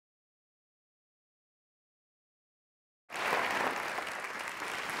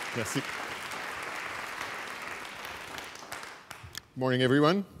Merci. Morning,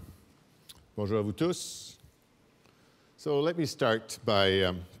 everyone. Bonjour à vous tous. So let me start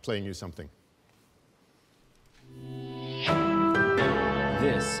by playing you something.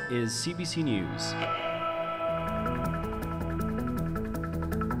 This is CBC News.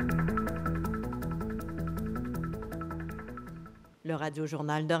 Le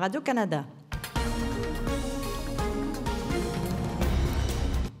radio-journal de Radio-Canada.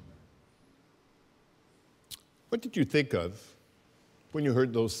 What did you think of when you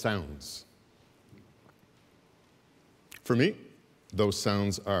heard those sounds? For me, those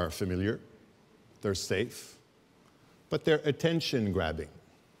sounds are familiar, they're safe, but they're attention-grabbing.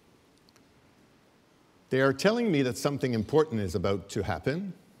 They are telling me that something important is about to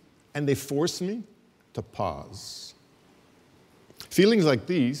happen, and they force me to pause. Feelings like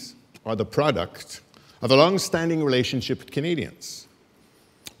these are the product of a long-standing relationship with Canadians,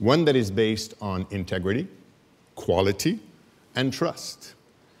 one that is based on integrity, quality, and trust,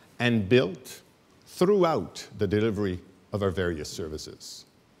 and built throughout the delivery of our various services.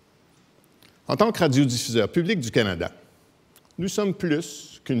 En tant que radiodiffuseur public du Canada, nous sommes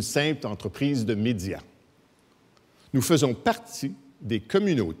plus qu'une simple entreprise de médias. Nous faisons partie des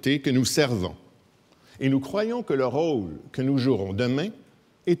communautés que nous servons et nous croyons que le rôle que nous jouerons demain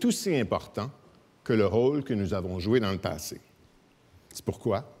est aussi important que le rôle que nous avons joué dans le passé. C'est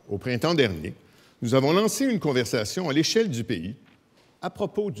pourquoi, au printemps dernier, nous avons lancé une conversation à l'échelle du pays à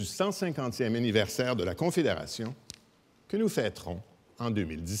propos du 150e anniversaire de la Confédération que nous fêterons en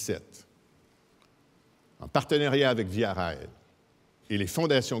 2017. En partenariat avec Via Rail et les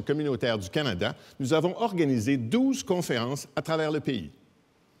fondations communautaires du Canada, nous avons organisé 12 conférences à travers le pays.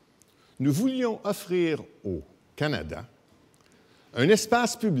 Nous voulions offrir au Canada un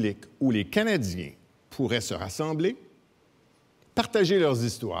espace public où les Canadiens pourraient se rassembler, partager leurs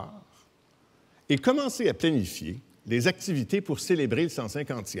histoires et commencer à planifier les activités pour célébrer le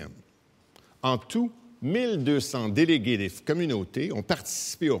 150e. En tout, 1200 délégués des communautés ont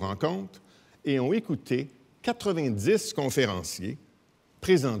participé aux rencontres et ont écouté 90 conférenciers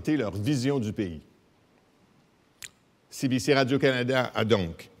présenter leur vision du pays. CBC Radio-Canada a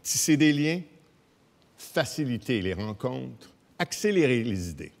donc tissé des liens, facilité les rencontres, accéléré les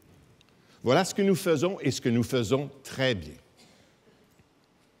idées. Voilà ce que nous faisons et ce que nous faisons très bien.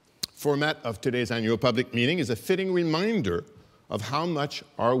 Format of today's annual public meeting is a fitting reminder of how much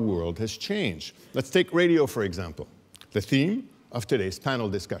our world has changed. Let's take radio, for example, the theme of today's panel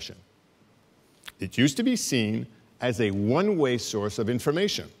discussion. It used to be seen as a one-way source of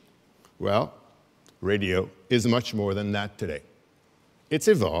information. Well, radio is much more than that today. It's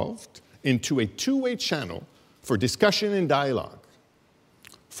evolved into a two-way channel for discussion and dialogue.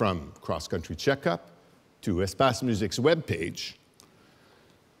 From Cross-Country Checkup to Espace Music's webpage,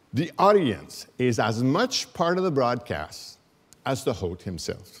 the audience is as much part of the broadcast as the host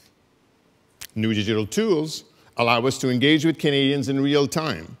himself. New digital tools allow us to engage with Canadians in real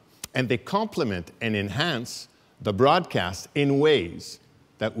time, and they complement and enhance the broadcast in ways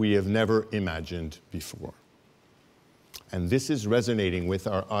that we have never imagined before. And this is resonating with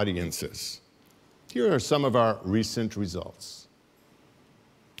our audiences. Here are some of our recent results.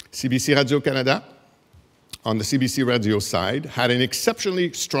 CBC Radio-Canada, on the CBC Radio side, had an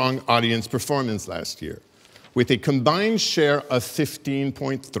exceptionally strong audience performance last year, with a combined share of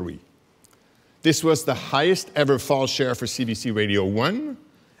 15.3. This was the highest ever fall share for CBC Radio 1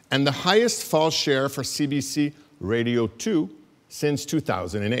 and the highest fall share for CBC Radio 2 since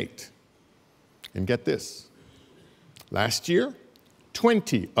 2008. And get this, last year,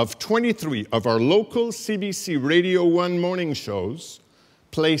 20 of 23 of our local CBC Radio 1 morning shows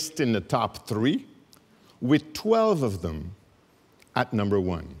placed in the top 3, with 12 of them at number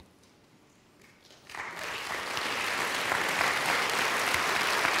 1.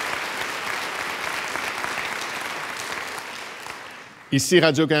 Ici,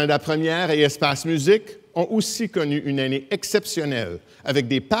 Radio-Canada Première et Espace Musique ont aussi connu une année exceptionnelle, avec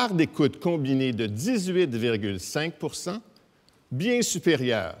des parts d'écoute combinées de 18,5 %, bien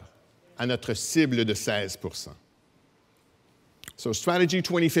supérieures à notre cible de 16 %. So Strategy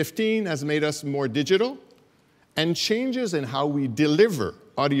 2015 has made us more digital, and changes in how we deliver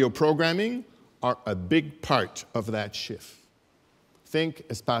audio programming are a big part of that shift. Think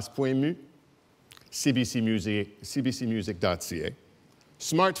espace.mu, cbcmusic.ca,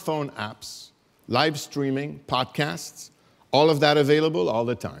 smartphone apps, live streaming, podcasts, all of that available all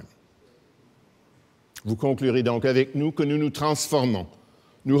the time. Vous conclurez donc avec nous que nous nous transformons.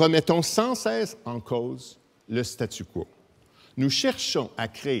 Nous remettons sans cesse en cause le statu quo. Nous cherchons à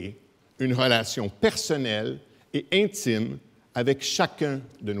créer une relation personnelle et intime avec chacun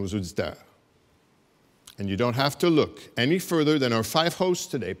de nos auditeurs. And you don't have to look any further than our 5 hosts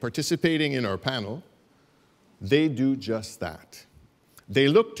today participating in our panel. They do just that. They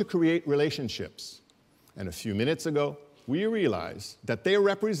look to create relationships. And a few minutes ago, we realized that they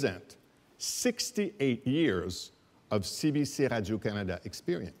represent 68 years of CBC Radio-Canada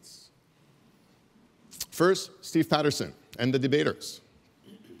experience. First, Steve Patterson and the Debaters.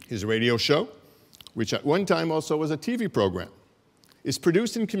 His radio show, which at one time also was a TV program, is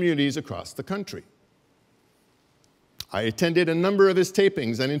produced in communities across the country. I attended a number of his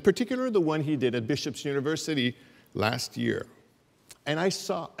tapings, and in particular the one he did at Bishop's University last year. And I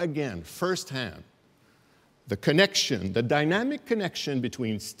saw again, firsthand, the connection, the dynamic connection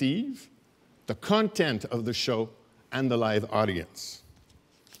between Steve, the content of the show, and the live audience.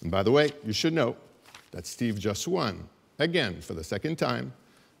 And by the way, you should know that Steve just won, again for the second time,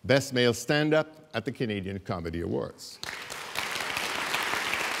 Best Male Stand-Up at the Canadian Comedy Awards.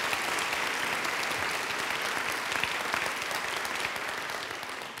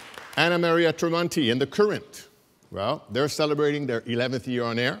 Anna Maria Tremonti and The Current. Well, they're celebrating their 11th year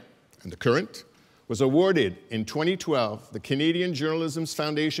on air, and The Current was awarded in 2012 the Canadian Journalism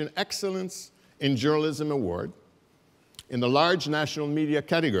Foundation Excellence in Journalism Award in the large national media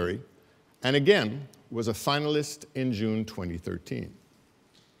category, and again was a finalist in June 2013.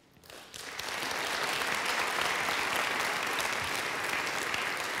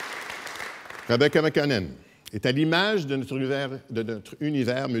 Rebecca McConnell est à l'image de notre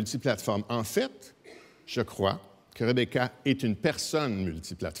univers multiplateforme. En fait, je crois que Rebecca est une personne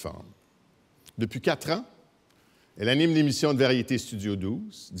multiplateforme. Depuis 4 ans, elle anime l'émission de variété Studio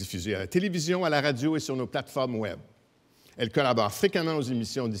 12, diffusée à la télévision, à la radio et sur nos plateformes web. Elle collabore fréquemment aux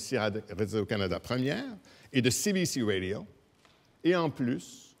émissions d'ici Radio-Canada Première et de CBC Radio, et en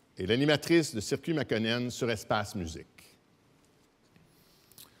plus, est l'animatrice de Circuit McConnell sur Espace Musique.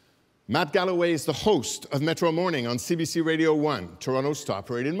 Matt Galloway is the host of Metro Morning on CBC Radio 1, Toronto's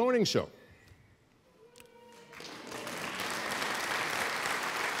top-rated morning show.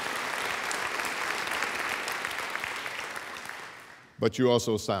 But you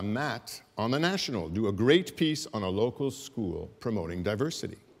also saw Matt on the National do a great piece on a local school promoting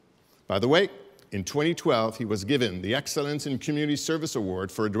diversity. By the way, in 2012, he was given the Excellence in Community Service Award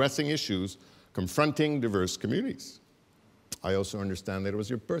for addressing issues confronting diverse communities. I also understand that it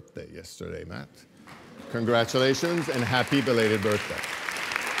was your birthday yesterday, Matt. Congratulations and happy belated birthday.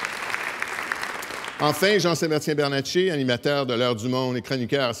 Enfin, Jean-Sébastien Bernatchez, animateur de l'Heure du Monde et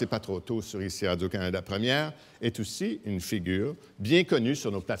chroniqueur à C'est pas trop tôt sur ici Radio-Canada Première, est aussi une figure bien connue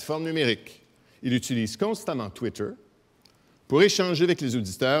sur nos plateformes numériques. Il utilise constamment Twitter pour échanger avec les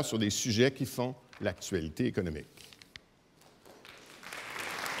auditeurs sur des sujets qui font l'actualité économique.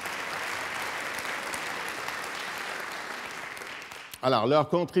 Alors, leur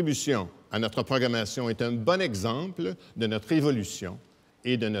contribution à notre programmation est un bon exemple de notre évolution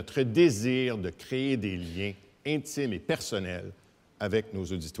et de notre désir de créer des liens intimes et personnels avec nos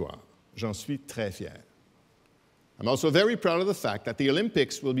auditoires. J'en suis très fier. I'm also very proud of the fact that the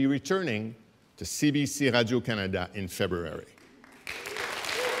Olympics will be returning to CBC Radio-Canada in February.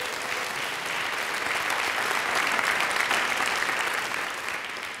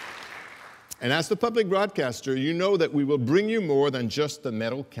 And as the public broadcaster, you know that we will bring you more than just the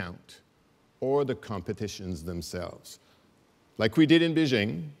medal count or the competitions themselves. Like we did in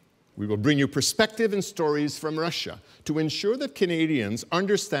Beijing, we will bring you perspective and stories from Russia to ensure that Canadians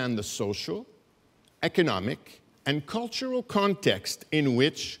understand the social, economic, and cultural context in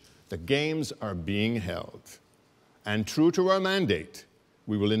which the games are being held. And true to our mandate,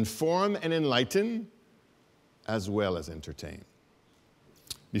 we will inform and enlighten as well as entertain.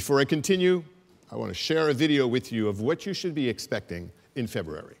 Before I continue, I want to share a video with you of what you should be expecting in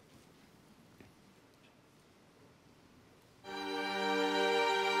February.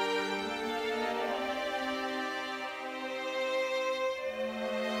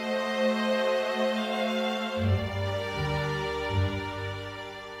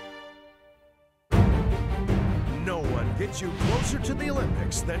 Gets you closer to the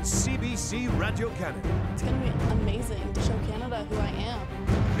Olympics than CBC Radio-Canada. It's going to be amazing to show Canada who I am.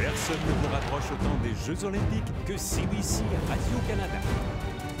 Personne ne vous rapproche autant des Jeux Olympiques que CBC Radio-Canada.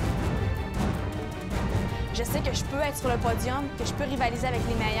 Je sais que je peux être sur le podium, que je peux rivaliser avec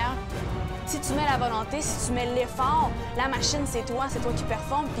les meilleurs. Si tu mets la volonté, si tu mets l'effort, la machine, c'est toi qui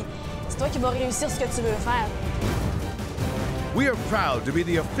performe, puis c'est toi qui vas réussir ce que tu veux faire. We are proud to be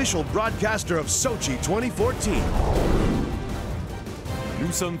the official broadcaster of Sochi 2014.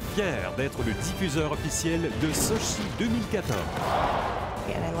 Nous sommes fiers d'être le diffuseur officiel de Sochi 2014.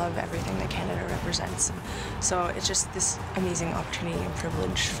 and I love everything that Canada represents. So it's just this amazing opportunity and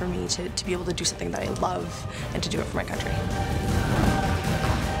privilege for me to be able to do something that I love and to do it for my country.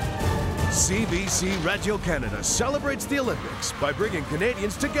 CBC Radio Canada celebrates the Olympics by bringing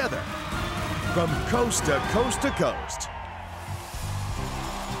Canadians together from coast to coast to coast.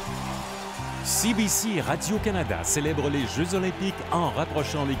 CBC Radio-Canada célèbre les Jeux olympiques en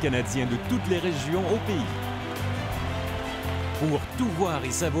rapprochant les Canadiens de toutes les régions au pays. Pour tout voir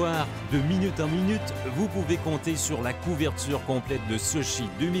et savoir, de minute en minute, vous pouvez compter sur la couverture complète de Sochi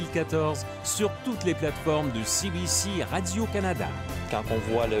 2014 sur toutes les plateformes de CBC Radio-Canada. Quand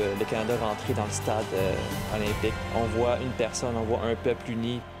on voit le Canada rentrer dans le stade olympique, on voit une personne, on voit un peuple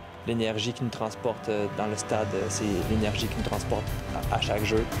uni. L'énergie qui nous transporte dans le stade, c'est l'énergie qui nous transporte à chaque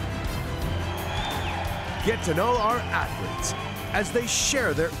jeu. Get to know our athletes as they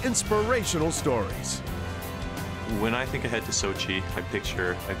share their inspirational stories. When I think ahead to Sochi, I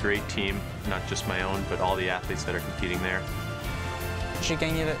picture a great team, not just my own, but all the athletes that are competing there. J'ai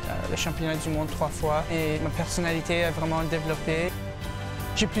gagné le championnat du monde 3 fois et ma personnalité a vraiment développé.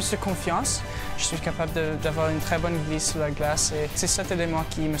 J'ai plus de confiance. Je suis capable d'avoir une très bonne vie sur la glace et c'est cet élément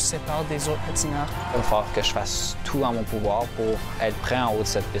qui me sépare des autres patineurs. Il va falloir que je fasse tout en mon pouvoir pour être prêt en haut de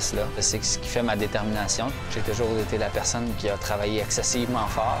cette piste-là. C'est ce qui fait ma détermination. J'ai toujours été la personne qui a travaillé excessivement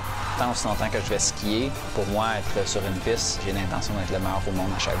fort. Tant aussi longtemps que je vais skier, pour moi, être sur une piste, j'ai l'intention d'être le meilleur au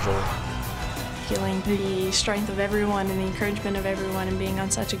monde à chaque jour. Feeling the strength of everyone and the encouragement of everyone and being on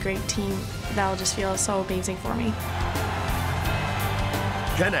such a great team, that'll just feel so amazing for me.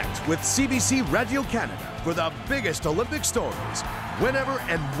 Connect with CBC Radio Canada for the biggest Olympic stories, whenever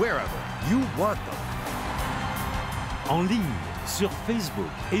and wherever you want them. En ligne, sur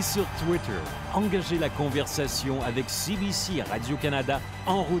Facebook et sur Twitter, engagez la conversation avec CBC Radio-Canada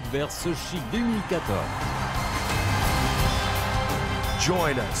en route vers Sochi 2014.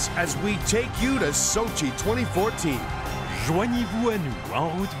 Join us as we take you to Sochi 2014. Joignez-vous à nous en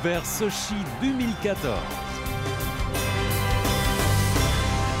route vers Sochi 2014.